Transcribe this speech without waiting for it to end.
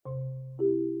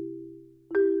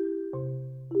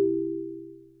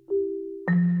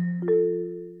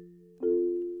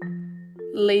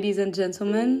Ladies and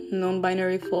gentlemen,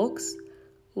 non-binary folks,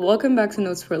 welcome back to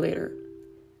Notes for Later.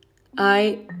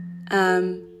 I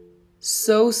am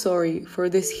so sorry for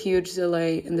this huge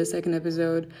delay in the second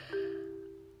episode.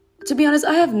 To be honest,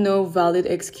 I have no valid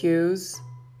excuse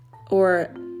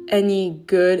or any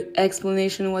good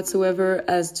explanation whatsoever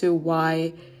as to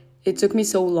why it took me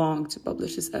so long to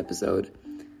publish this episode.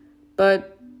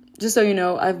 But just so you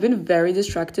know, I've been very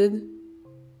distracted.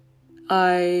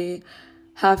 I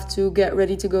have to get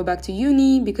ready to go back to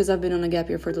uni because I've been on a gap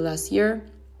year for the last year.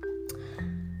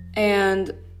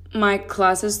 And my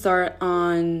classes start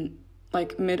on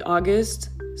mid-August.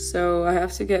 So I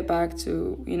have to get back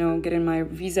to, getting my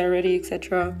visa ready,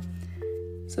 etc.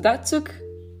 So that took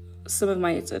some of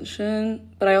my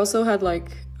attention. But I also had a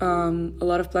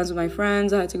lot of plans with my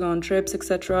friends. I had to go on trips,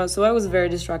 etc. So I was very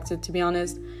distracted, to be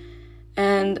honest.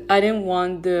 And I didn't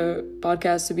want the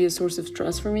podcast to be a source of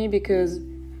stress for me because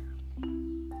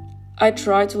I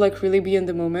try to really be in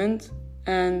the moment,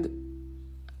 and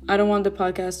I don't want the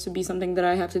podcast to be something that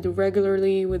I have to do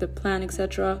regularly with a plan,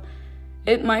 etc.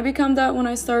 It might become that when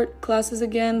I start classes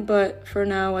again, but for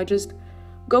now I just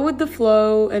go with the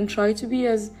flow and try to be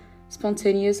as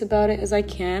spontaneous about it as I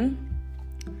can.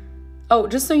 Oh,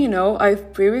 just so you know,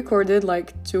 I've pre-recorded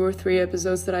 2 or 3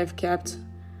 episodes that I've kept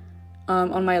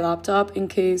on my laptop in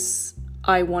case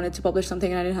I wanted to publish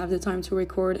something and I didn't have the time to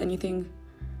record anything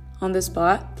on the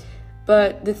spot.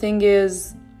 But the thing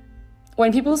is,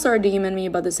 when people started DMing me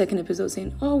about the second episode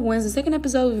saying, oh, when's the second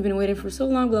episode? We've been waiting for so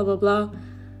long, blah, blah, blah.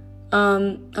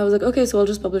 I was like, okay, so I'll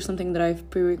just publish something that I've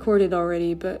pre-recorded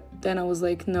already. But then I was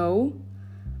like, no,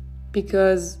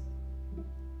 because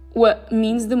what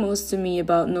means the most to me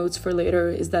about Notes for Later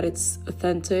is that it's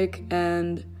authentic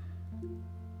and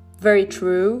very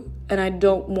true. And I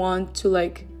don't want to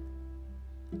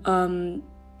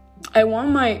I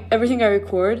want everything I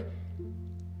record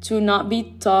to not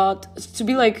be taught, to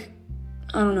be I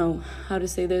don't know how to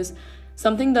say this,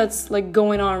 something that's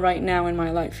going on right now in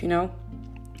my life,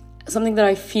 something that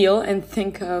I feel and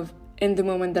think of in the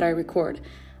moment that I record.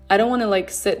 I don't want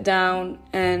to sit down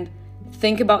and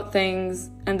think about things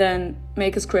and then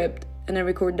make a script and then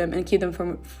record them and keep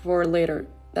them for later.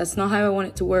 That's not how I want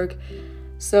it to work.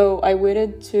 So I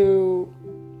waited to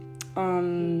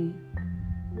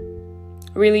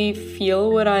really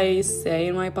feel what I say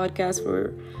in my podcast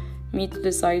for me to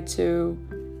decide to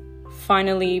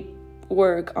finally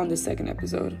work on the second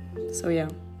episode. So yeah.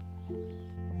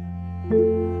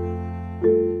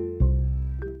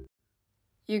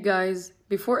 You guys,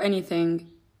 before anything,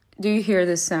 do you hear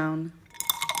this sound?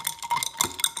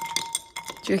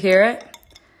 Do you hear it?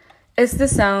 It's the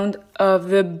sound of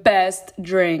the best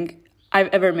drink I've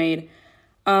ever made.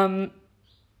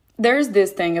 There's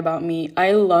this thing about me.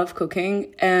 I love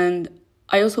cooking and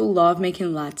I also love making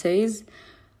lattes.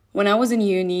 When I was in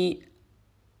uni,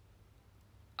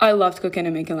 I loved cooking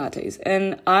and making lattes.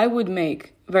 And I would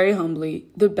make, very humbly,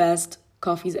 the best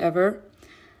coffees ever.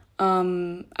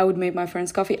 I would make my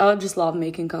friends coffee. I just love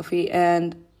making coffee.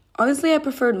 And honestly, I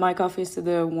preferred my coffees to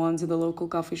the ones in the local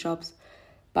coffee shops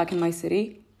back in my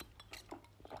city.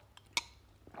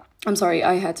 I'm sorry,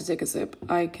 I had to take a sip.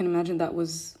 I can imagine that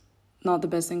was not the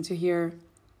best thing to hear.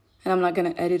 And I'm not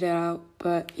going to edit it out,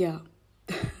 but yeah.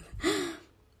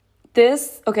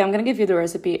 I'm going to give you the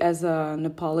recipe as an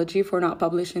apology for not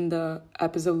publishing the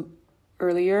episode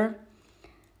earlier.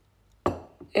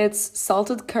 It's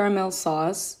salted caramel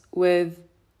sauce with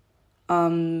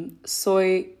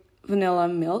soy vanilla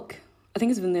milk. I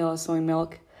think it's vanilla soy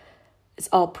milk. It's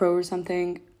all pro or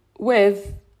something.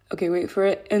 With, okay, wait for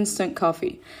it, instant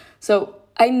coffee. So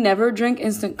I never drink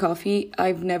instant coffee.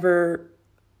 I've never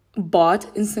bought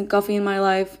instant coffee in my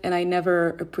life, and I never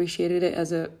appreciated it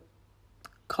as a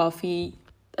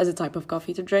type of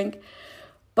coffee to drink.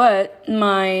 But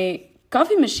my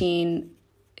coffee machine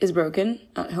is broken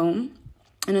at home,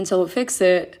 and until we fix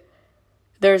it,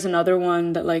 there's another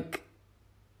one that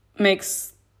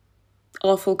makes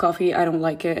awful coffee. I don't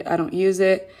like it. I don't use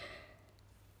it.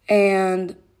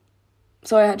 And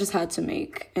so I just had to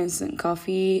make instant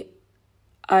coffee.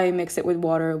 I mixed it with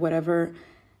water, whatever.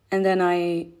 And then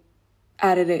I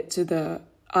added it to the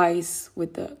ice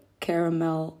with the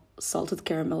salted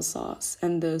caramel sauce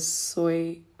and the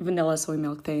vanilla soy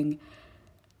milk thing.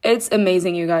 It's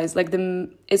amazing, you guys.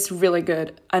 It's really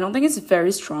good. I don't think it's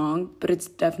very strong, but it's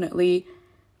definitely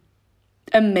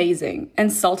amazing.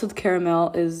 And salted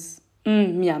caramel is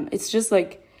yum. It's just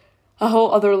a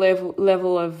whole other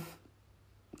level of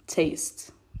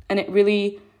taste, and it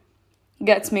really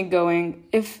gets me going.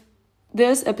 If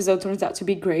this episode turns out to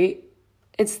be great,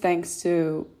 it's thanks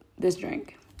to this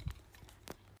drink.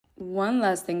 One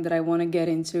last thing that I want to get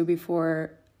into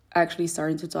before actually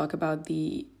starting to talk about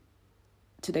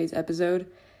today's episode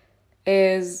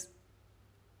is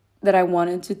that I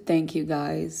wanted to thank you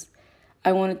guys.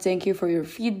 I want to thank you for your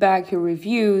feedback, your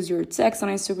reviews, your texts on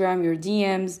Instagram, your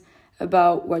DMs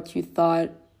about what you thought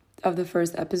of the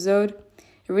first episode.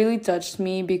 It really touched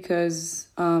me because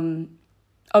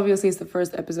obviously it's the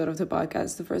first episode of the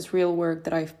podcast, the first real work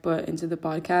that I've put into the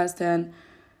podcast, and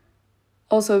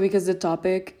also because the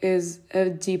topic is a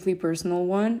deeply personal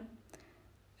one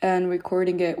and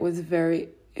recording it was very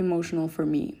emotional for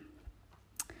me.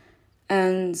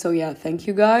 And so yeah, thank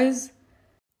you guys.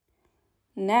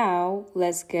 Now,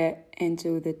 let's get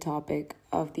into the topic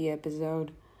of the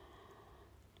episode.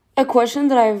 A question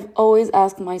that I've always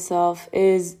asked myself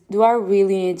is, do I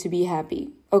really need to be happy?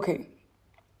 Okay,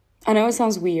 I know it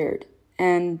sounds weird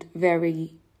and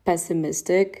very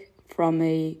pessimistic from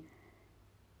a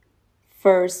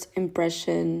first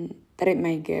impression that it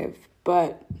may give,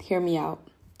 but hear me out.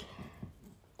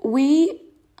 We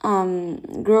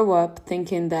grow up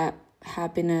thinking that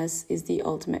happiness is the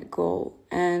ultimate goal,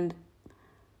 and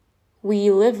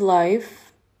we live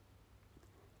life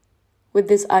with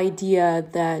this idea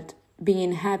that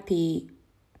being happy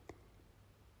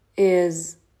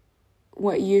is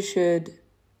what you should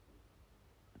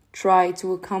try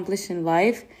to accomplish in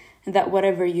life, and that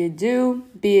whatever you do,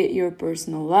 be it your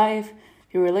personal life,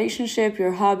 your relationship,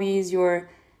 your hobbies, your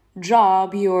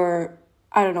job,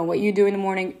 what you do in the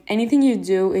morning, anything you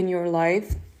do in your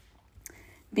life,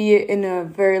 be it in a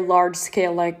very large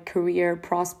scale like career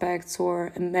prospects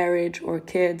or a marriage or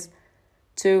kids,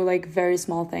 to like very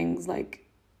small things like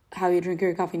how you drink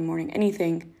your coffee in the morning,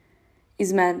 anything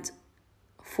is meant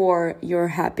for your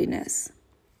happiness.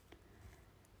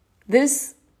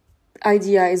 This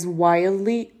idea is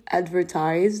wildly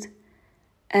advertised,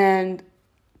 and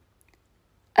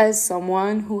as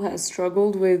someone who has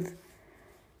struggled with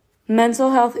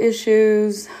mental health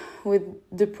issues, with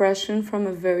depression from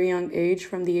a very young age,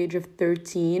 from the age of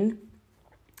 13,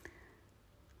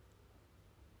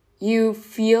 you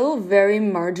feel very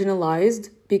marginalized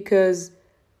because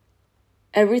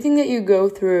everything that you go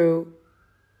through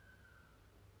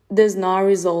does not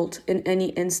result in any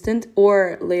instant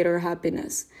or later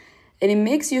happiness. And it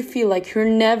makes you feel like you're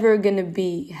never going to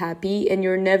be happy and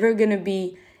you're never going to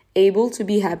be able to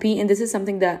be happy. And this is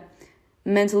something that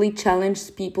mentally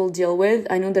challenged people deal with.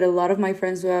 I know that a lot of my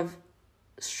friends who have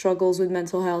struggles with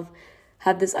mental health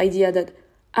have this idea that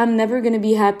I'm never going to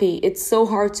be happy. It's so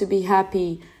hard to be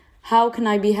happy. How can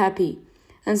I be happy?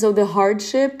 And so the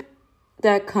hardship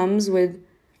that comes with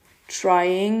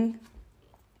trying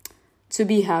to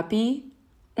be happy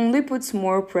only puts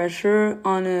more pressure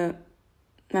on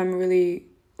I'm really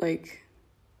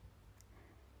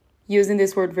using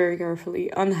this word very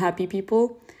carefully, unhappy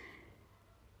people,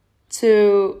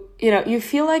 to, you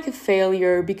feel like a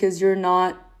failure because you're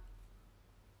not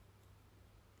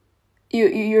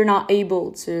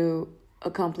able to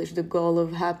accomplish the goal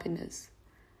of happiness.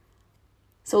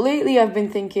 So lately I've been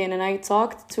thinking, and I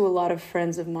talked to a lot of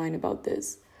friends of mine about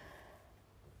this.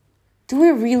 Do we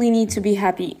really need to be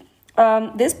happy?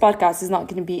 This podcast is not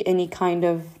going to be any kind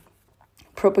of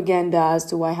propaganda as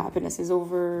to why happiness is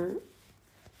overrated.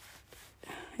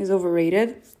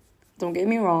 Don't get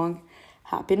me wrong.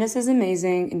 Happiness is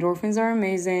amazing. Endorphins are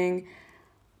amazing.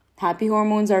 Happy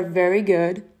hormones are very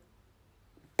good.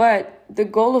 But the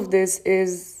goal of this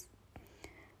is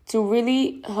to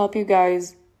really help you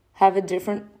guys have a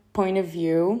different point of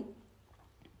view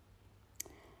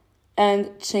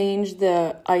and change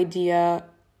the idea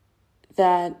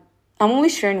that I'm only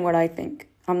sharing what I think.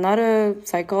 I'm not a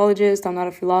psychologist. I'm not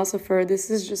a philosopher. This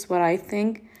is just what I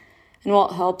think and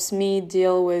what helps me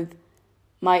deal with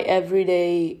my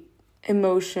everyday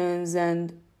emotions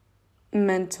and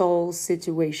mental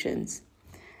situations.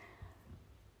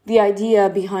 The idea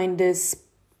behind this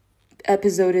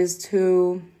episode is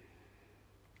to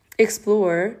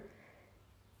explore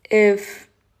if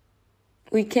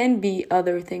we can be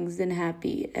other things than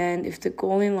happy, and if the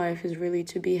goal in life is really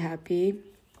to be happy.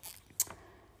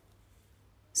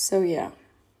 So yeah.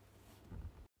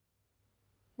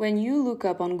 When you look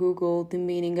up on Google the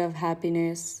meaning of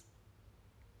happiness,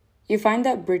 you find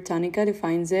that Britannica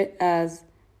defines it as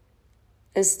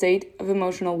a state of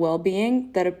emotional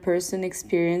well-being that a person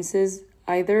experiences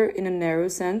either in a narrow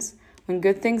sense when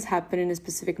good things happen in a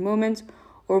specific moment,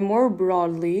 or more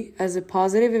broadly as a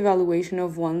positive evaluation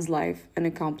of one's life and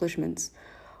accomplishments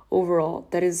overall,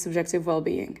 that is subjective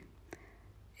well-being.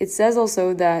 It says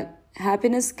also that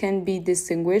happiness can be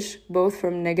distinguished both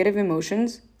from negative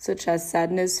emotions such as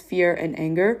sadness, fear, and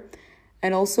anger,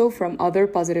 and also from other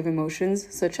positive emotions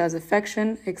such as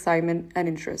affection, excitement, and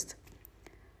interest.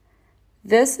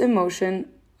 This emotion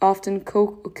often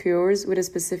co-occurs with a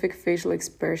specific facial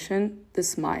expression, the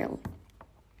smile.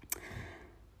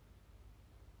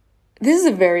 This is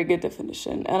a very good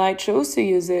definition, and I chose to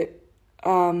use it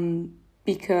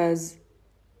because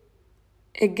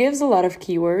it gives a lot of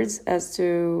keywords as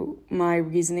to my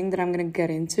reasoning that I'm going to get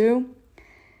into.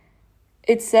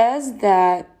 It says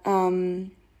that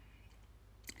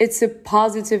it's a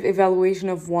positive evaluation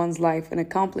of one's life and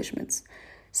accomplishments.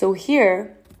 So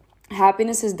here,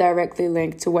 happiness is directly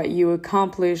linked to what you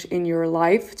accomplish in your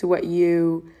life, to what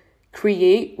you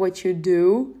create, what you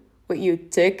do, what you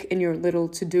tick in your little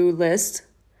to-do list,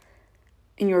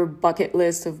 in your bucket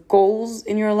list of goals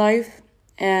in your life.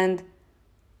 And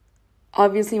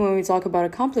obviously, when we talk about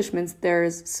accomplishments,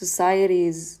 there's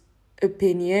society's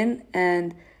opinion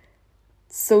and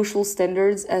social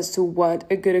standards as to what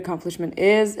a good accomplishment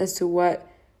is, as to what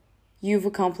you've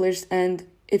accomplished, and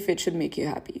if it should make you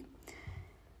happy.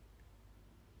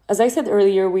 As I said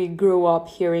earlier, we grew up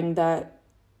hearing that,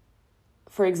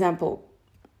 for example,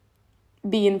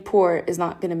 being poor is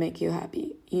not going to make you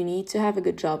happy. You need to have a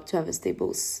good job to have a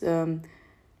stable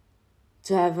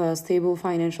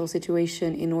financial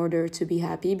situation in order to be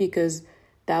happy, because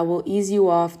that will ease you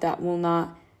off, that will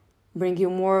not bring you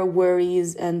more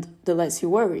worries, and the less you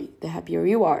worry, the happier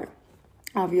you are.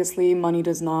 Obviously, money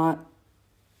does not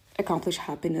accomplish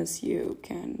happiness. You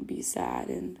can be sad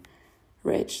and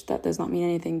rich. That does not mean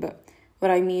anything, but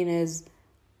what I mean is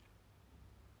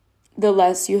the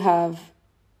less you have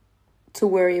to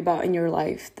worry about in your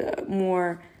life, the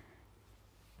more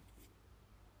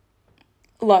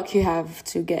luck you have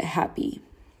to get happy.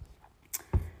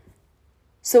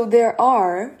 So there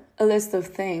are a list of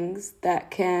things that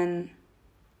can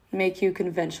make you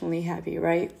conventionally happy,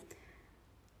 right?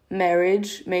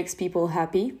 Marriage makes people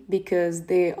happy because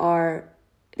they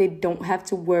don't have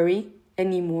to worry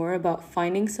anymore about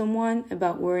finding someone,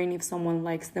 about worrying if someone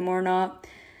likes them or not,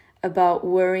 about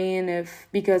worrying if,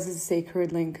 because it's a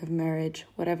sacred link of marriage,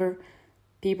 whatever.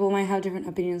 People might have different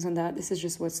opinions on that. This is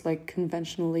just what's like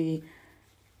conventionally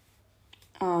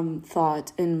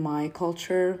thought in my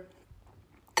culture.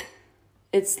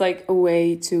 It's like a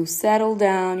way to settle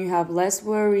down. You have less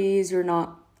worries. You're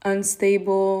not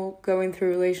unstable going through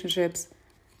relationships,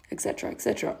 etc.,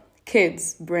 etc.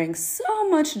 Kids bring so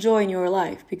much joy in your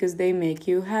life because they make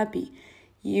you happy.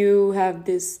 You have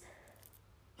this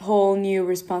whole new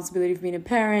responsibility of being a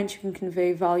parent. You can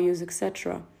convey values,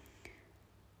 etc.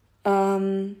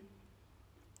 We're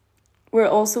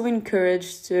also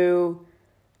encouraged to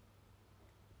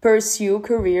pursue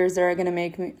careers that are going to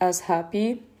make us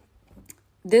happy.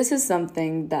 This is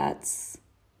something that's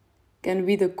going to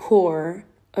be the core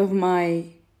of my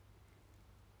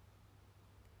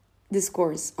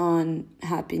discourse on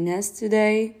happiness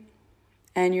today,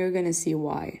 and you're going to see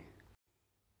why.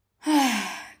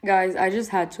 Guys, I just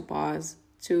had to pause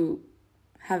to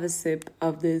have a sip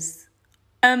of this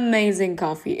amazing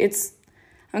coffee.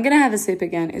 I'm going to have a sip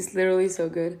again. It's literally so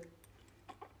good.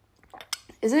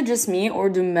 Is it just me, or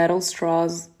do metal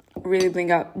straws really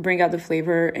bring out the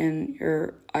flavor in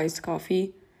your iced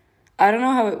coffee? I don't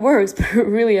know how it works, but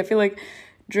really, I feel like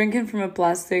drinking from a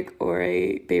plastic or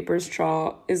a paper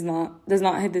straw does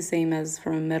not hit the same as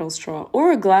from a metal straw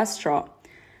or a glass straw.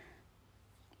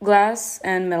 Glass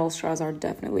and metal straws are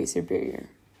definitely superior.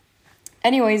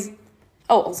 Anyways,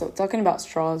 also talking about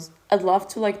straws, I'd love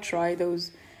to like try those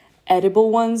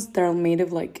edible ones that are made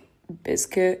of like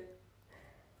biscuit.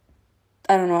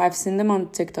 I don't know, I've seen them on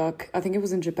TikTok. I think it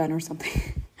was in Japan or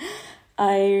something.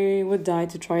 I would die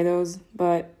to try those,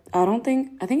 but I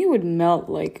think it would melt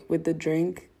like with the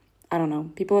drink. I don't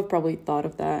know. People have probably thought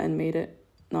of that and made it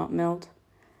not melt.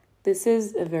 This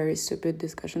is a very stupid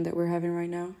discussion that we're having right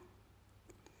now.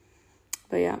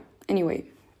 But yeah, anyway.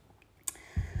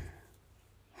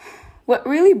 What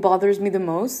really bothers me the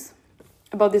most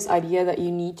about this idea that you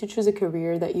need to choose a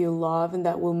career that you love and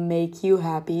that will make you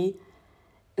happy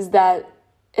is that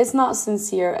it's not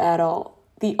sincere at all.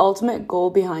 The ultimate goal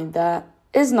behind that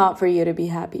is not for you to be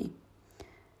happy.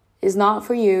 It's not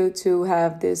for you to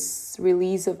have this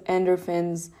release of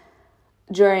endorphins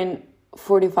during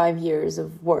 45 years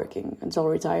of working until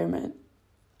retirement.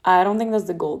 I don't think that's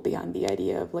the goal behind the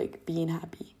idea of like being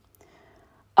happy.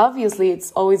 Obviously,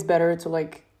 it's always better to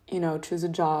like, choose a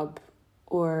job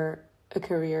or a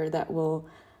career that will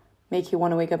make you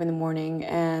want to wake up in the morning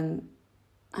and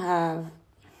have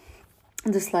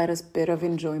the slightest bit of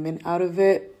enjoyment out of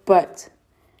it. But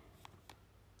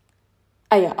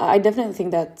I definitely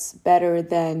think that's better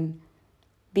than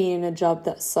being in a job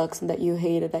that sucks and that you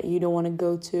hate it, that you don't want to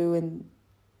go to, and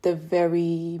the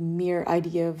very mere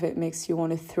idea of it makes you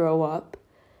want to throw up.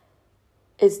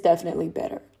 It's definitely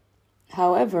better.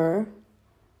 However,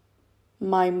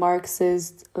 my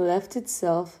Marxist leftist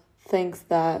self thinks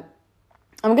that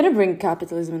I'm gonna bring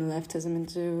capitalism and leftism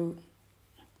into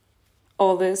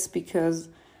all this because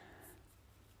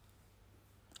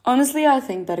honestly, I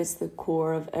think that it's the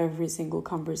core of every single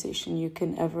conversation you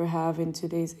can ever have in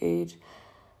today's age.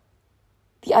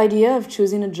 The idea of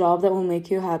choosing a job that will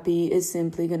make you happy is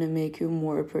simply going to make you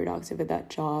more productive at that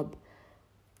job.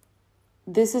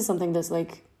 This is something that's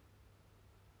like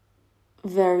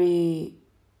very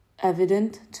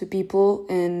evident to people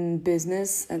in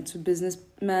business and to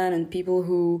businessmen and people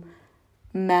who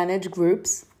manage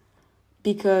groups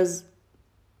because,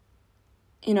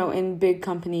 you know, in big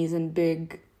companies and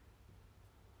big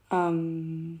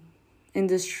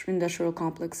industrial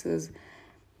complexes,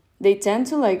 they tend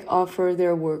to like offer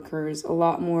their workers a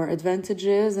lot more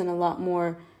advantages and a lot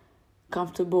more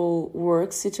comfortable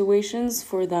work situations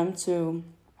for them to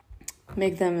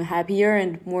make them happier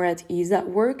and more at ease at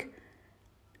work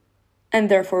and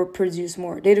therefore produce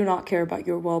more. They do not care about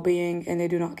your well-being and they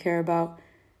do not care about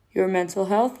your mental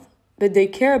health, but they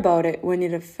care about it when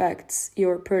it affects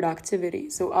your productivity.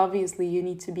 So obviously you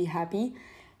need to be happy.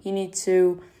 You need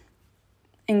to,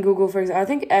 in Google, for example, I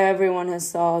think everyone has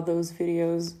seen those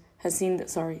videos.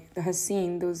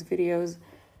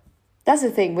 That's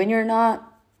the thing. When you're not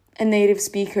a native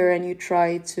speaker and you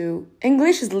try to...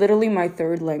 English is literally my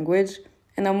third language.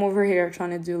 And I'm over here trying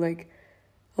to do like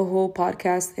a whole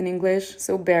podcast in English.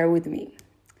 So bear with me.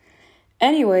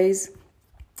 Anyways,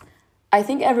 I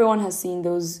think everyone has seen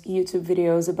those YouTube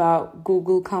videos about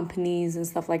Google companies and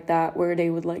stuff like that, where they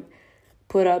would like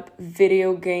put up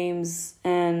video games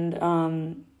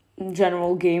and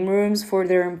general game rooms for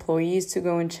their employees to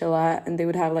go and chill at, and they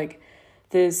would have like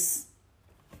this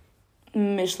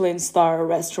Michelin star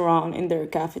restaurant in their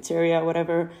cafeteria,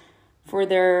 whatever, for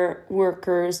their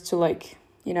workers to like,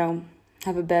 you know,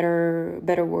 have a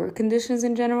better work conditions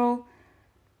in general.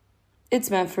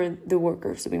 It's meant for the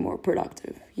workers to be more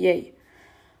productive. Yay.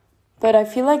 But I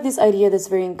feel like this idea that's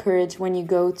very encouraged when you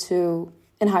go to,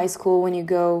 in high school, when you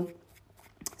go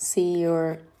see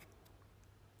your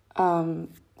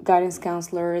guidance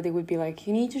counselor, they would be like,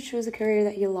 you need to choose a career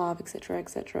that you love, etc.,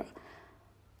 etc.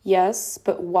 Yes,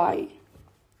 but why?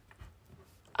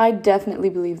 I definitely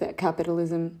believe that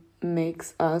capitalism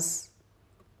makes us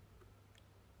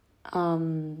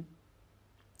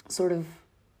sort of,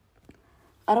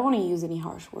 I don't want to use any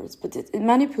harsh words, but it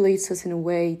manipulates us in a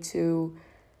way to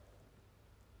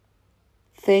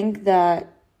think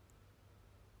that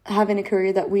having a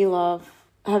career that we love,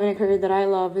 having a career that I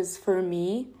love is for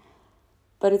me,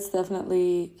 but it's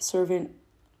definitely serving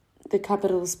the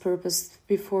capitalist purpose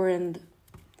before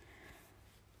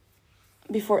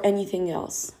anything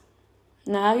else.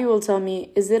 Now you will tell me,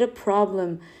 is it a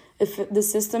problem? If the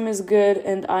system is good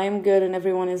and I am good and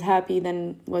everyone is happy,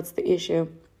 then what's the issue?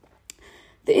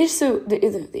 The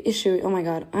issue, oh my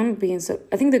God, I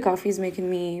think the coffee is making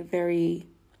me very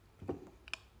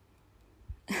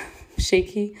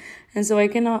shaky, and so I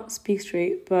cannot speak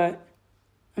straight, but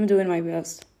I'm doing my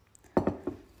best.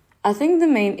 I think the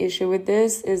main issue with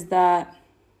this is that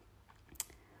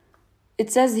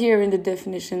it says here in the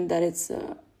definition that it's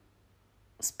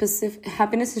specific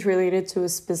happiness is related to a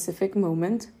specific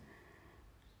moment,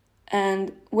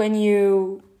 and when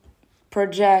you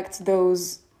project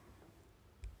those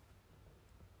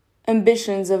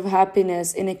ambitions of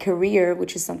happiness in a career,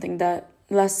 which is something that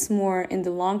lasts more in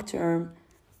the long term,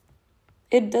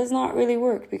 it does not really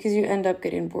work because you end up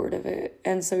getting bored of it.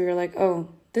 And so you're like, oh,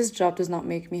 this job does not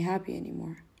make me happy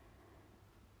anymore.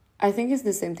 I think it's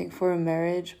the same thing for a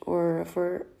marriage or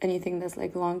for anything that's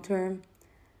like long term.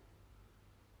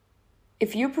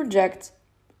 If you project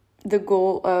the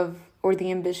goal of or the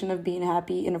ambition of being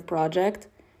happy in a project,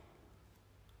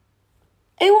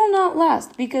 it will not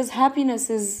last because happiness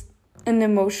is an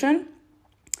emotion.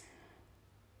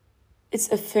 It's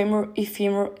ephemeral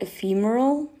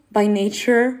by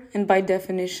nature and by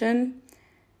definition,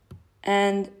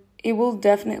 and it will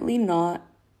definitely not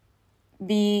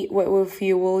be what will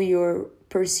fuel your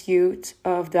pursuit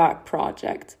of that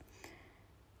project,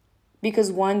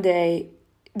 because one day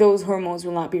those hormones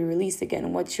will not be released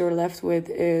again. What you're left with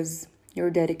is your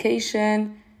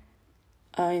dedication,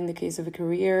 in the case of a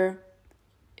career,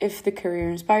 if the career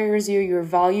inspires you, your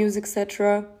values,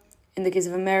 etc. In the case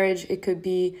of a marriage, it could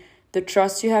be the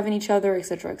trust you have in each other,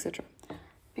 etc., etc.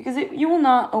 Because you will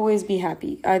not always be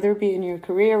happy, either be in your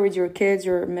career, with your kids,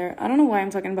 your marriage. I don't know why I'm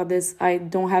talking about this. I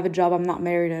don't have a job, I'm not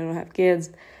married, I don't have kids.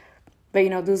 But, you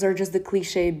know, those are just the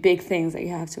cliche big things that you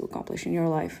have to accomplish in your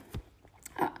life.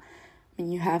 I mean,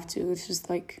 you have to. It's just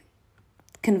like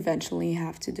conventionally you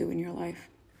have to do in your life.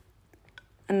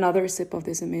 Another sip of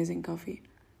this amazing coffee.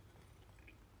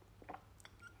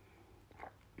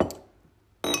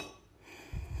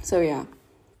 So yeah,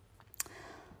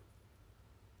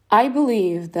 I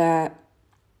believe that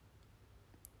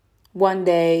one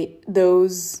day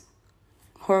those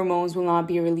hormones will not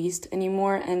be released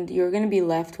anymore, and you're going to be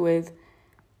left with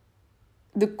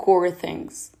the core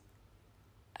things.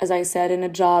 As I said, in a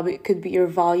job, it could be your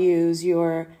values,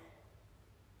 your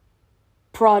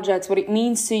projects, what it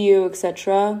means to you,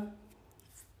 etc.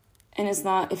 And it's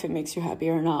not if it makes you happy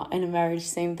or not. In a marriage,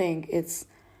 same thing. It's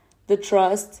the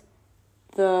trust,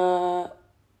 the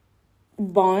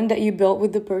bond that you built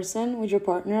with the person, with your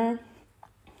partner,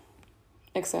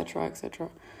 etc., etc.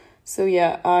 So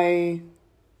yeah,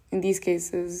 in these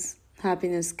cases,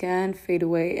 happiness can fade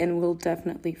away and will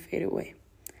definitely fade away.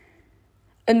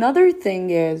 Another thing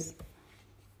is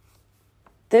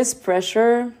this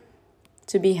pressure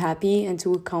to be happy and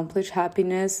to accomplish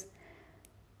happiness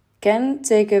can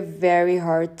take a very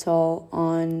hard toll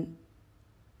on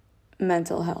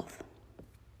mental health.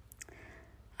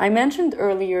 I mentioned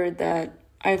earlier that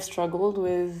I've struggled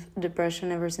with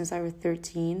depression ever since I was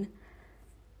 13.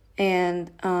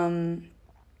 And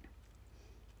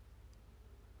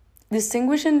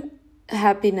distinguishing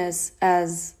happiness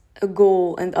as a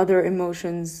goal and other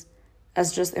emotions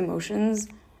as just emotions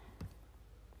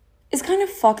is kind of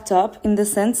fucked up in the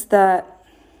sense that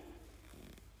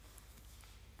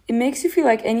it makes you feel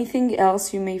like anything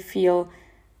else you may feel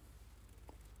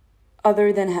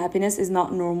other than happiness is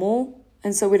not normal,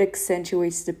 and so it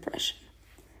accentuates depression.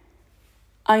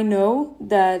 I know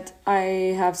that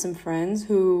I have some friends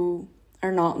who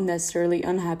are not necessarily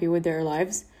unhappy with their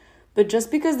lives, but just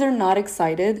because they're not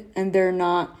excited and they're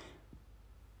not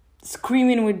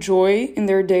screaming with joy in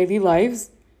their daily lives,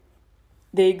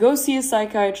 they go see a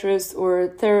psychiatrist or a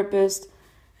therapist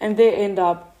and they end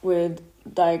up with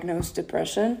diagnosed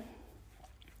depression.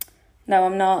 Now,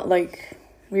 I'm not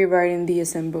rewriting the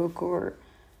DSM book or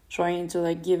trying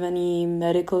to give any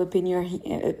medical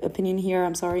opinion here.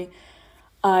 I'm sorry.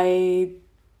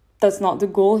 That's not the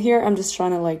goal here. I'm just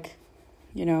trying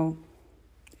to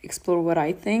explore what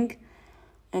I think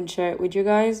and share it with you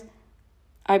guys.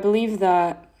 I believe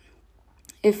that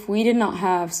if we did not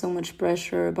have so much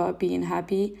pressure about being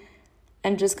happy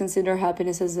and just consider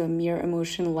happiness as a mere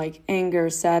emotion like anger,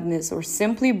 sadness, or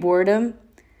simply boredom,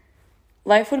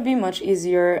 life would be much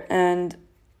easier, and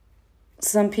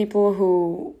some people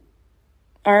who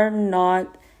are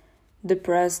not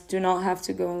depressed do not have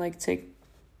to go and take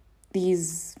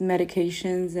these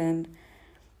medications, and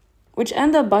which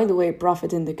end up, by the way,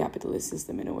 profiting the capitalist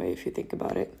system in a way, if you think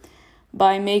about it.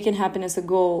 By making happiness a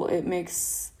goal, it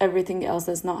makes everything else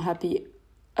that's not happy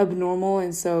abnormal,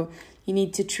 and so you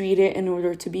need to treat it in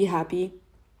order to be happy.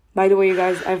 By the way, you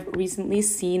guys, I've recently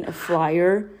seen a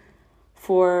flyer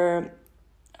for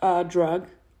a drug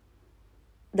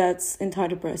that's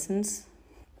antidepressants,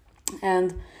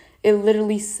 and it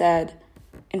literally said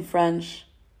in French,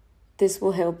 "This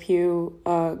will help you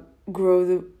grow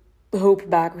the hope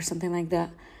back," or something like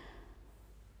that.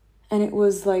 And it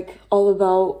was all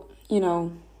about,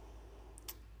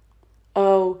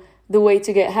 the way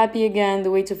to get happy again, the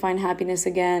way to find happiness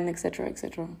again, etc.,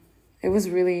 etc. It was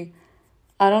really,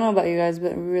 I don't know about you guys,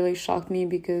 but it really shocked me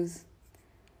because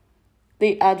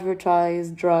they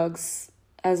advertise drugs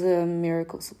as a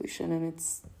miracle solution, and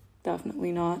it's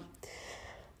definitely not.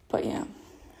 But yeah,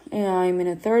 I'm in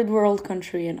a third world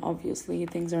country, and obviously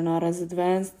things are not as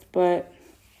advanced, but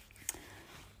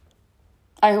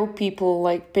I hope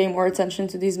people pay more attention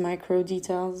to these micro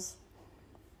details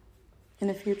in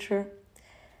the future.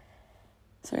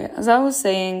 So yeah, as I was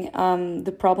saying,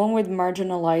 the problem with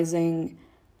marginalizing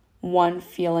one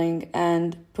feeling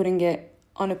and putting it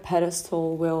on a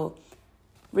pedestal will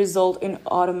result in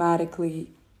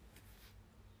automatically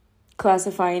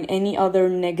classifying any other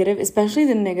negative, especially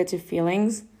the negative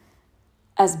feelings,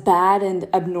 as bad and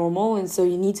abnormal, and so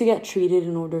you need to get treated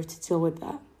in order to deal with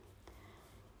that.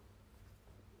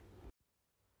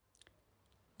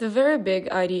 The very big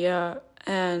idea,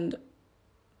 and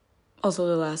also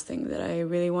the last thing that I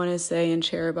really want to say and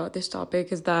share about this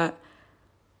topic, is that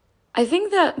I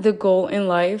think that the goal in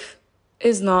life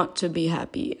is not to be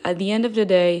happy. At the end of the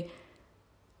day,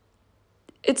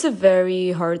 it's a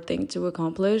very hard thing to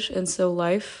accomplish, and so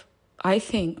life, I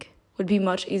think, would be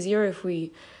much easier if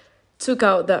we took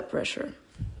out that pressure.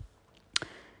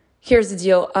 Here's the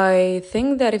deal. I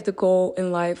think that if the goal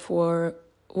in life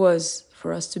was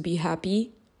for us to be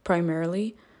happy,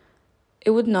 primarily,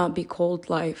 it would not be called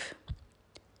life.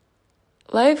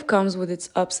 Life comes with its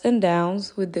ups and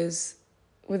downs, with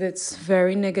its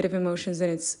very negative emotions and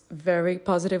its very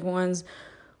positive ones,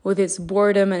 with its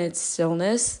boredom and its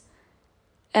stillness,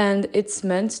 and it's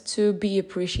meant to be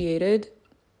appreciated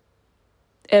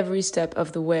every step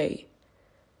of the way.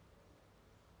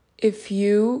 if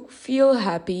you feel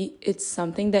happy, it's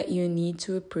something that you need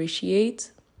to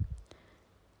appreciate.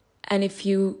 And if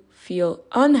you feel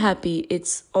unhappy,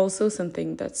 it's also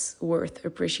something that's worth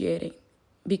appreciating.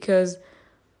 Because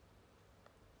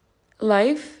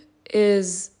life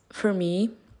is, for me,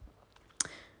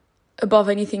 above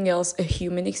anything else, a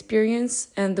human experience.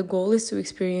 And the goal is to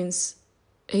experience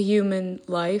a human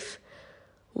life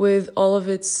with all of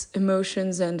its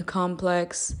emotions and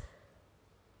complex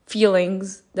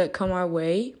feelings that come our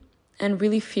way, and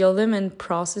really feel them and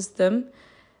process them,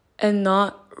 and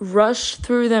not rush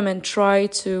through them and try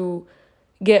to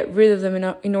get rid of them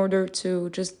in order to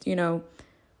just,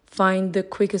 find the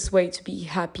quickest way to be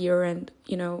happier and,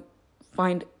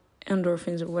 find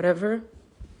endorphins or whatever.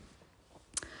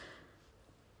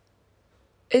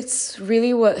 It's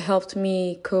really what helped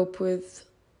me cope with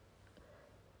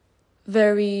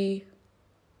very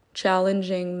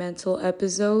challenging mental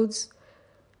episodes,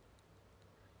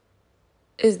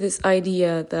 is this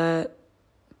idea that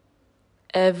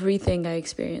everything I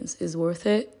experience is worth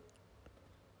it,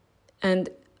 and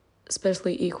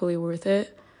especially equally worth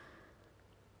it.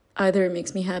 Either it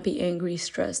makes me happy, angry,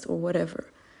 stressed, or whatever.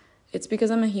 It's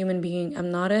because I'm a human being. I'm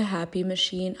not a happy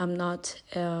machine. I'm not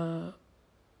a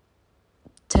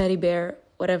teddy bear,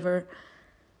 whatever.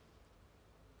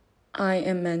 I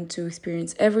am meant to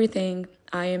experience everything.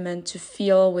 I am meant to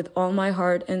feel with all my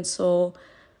heart and soul.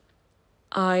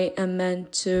 I am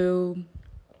meant to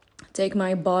take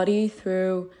my body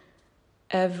through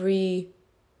every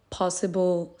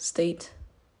possible state.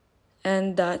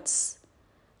 And that's,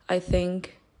 I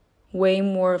think, way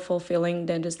more fulfilling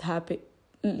than just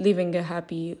living a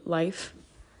happy life.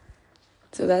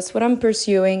 So that's what I'm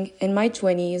pursuing in my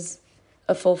 20s,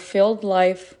 a fulfilled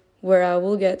life where I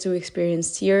will get to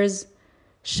experience tears,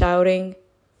 shouting,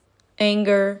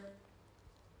 anger,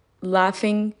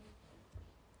 laughing,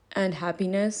 and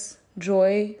happiness,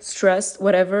 joy, stress,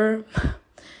 whatever.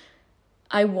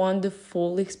 I want the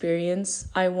full experience.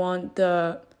 I want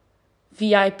the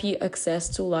VIP access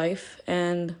to life.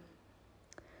 And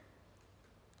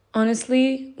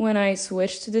honestly, when I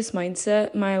switched to this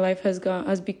mindset, my life has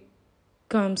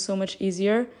become so much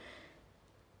easier.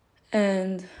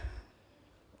 And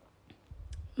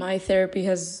my therapy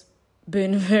has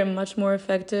been very much more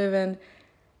effective, and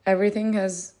everything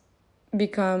has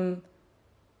become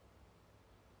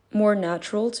more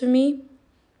natural to me.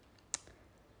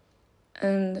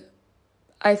 And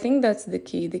I think that's the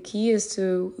key. The key is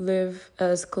to live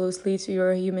as closely to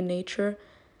your human nature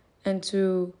and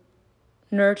to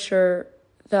nurture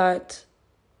that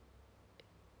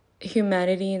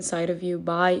humanity inside of you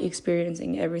by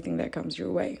experiencing everything that comes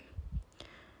your way.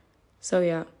 So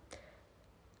yeah,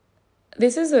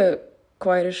 this is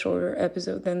quite a shorter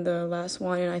episode than the last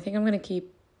one, and I think I'm going to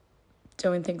keep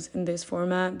doing things in this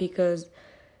format because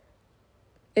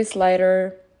it's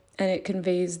lighter and it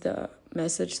conveys the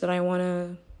message that I want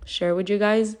to share with you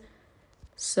guys.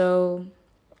 So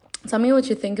tell me what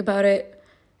you think about it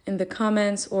in the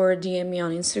comments or DM me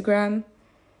on Instagram.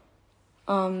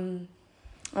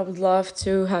 I would love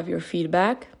to have your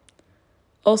feedback.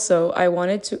 Also, I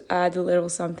wanted to add a little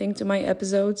something to my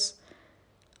episodes.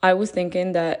 I was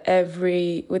thinking that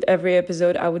with every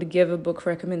episode, I would give a book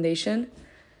recommendation.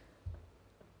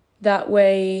 That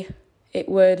way, it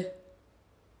would,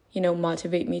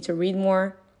 motivate me to read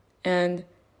more. And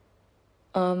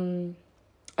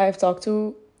I've talked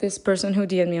to this person who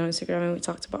DM'd me on Instagram, and we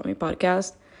talked about my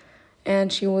podcast.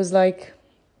 And she was like,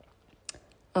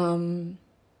 I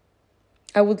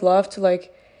would love to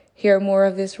hear more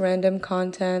of this random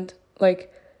content,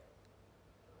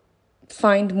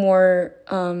 find more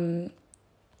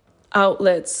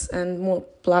outlets and more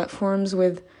platforms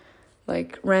with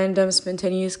random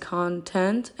spontaneous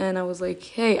content. And I was like,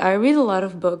 hey, I read a lot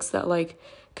of books that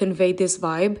convey this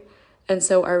vibe, and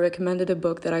so I recommended a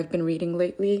book that I've been reading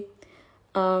lately.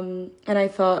 And I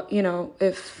thought,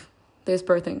 if this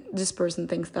person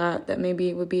thinks that maybe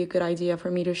it would be a good idea for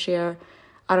me to share,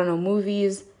 I don't know,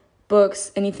 movies,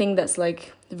 books, anything that's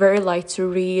very light to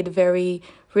read, very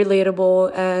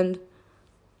relatable, and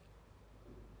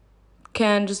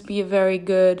can just be a very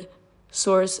good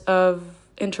source of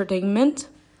entertainment.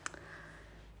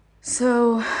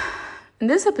 So in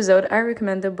this episode, I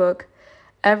recommend the book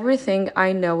Everything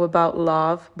I Know About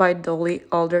Love by Dolly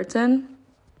Alderton.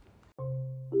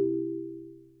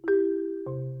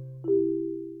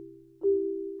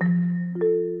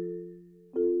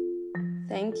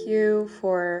 Thank you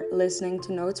for listening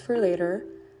to Notes for Later.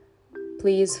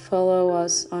 Please follow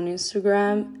us on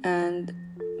Instagram and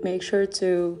make sure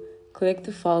to click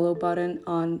the follow button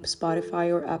on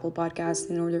Spotify or Apple Podcasts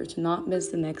in order to not miss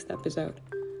the next episode.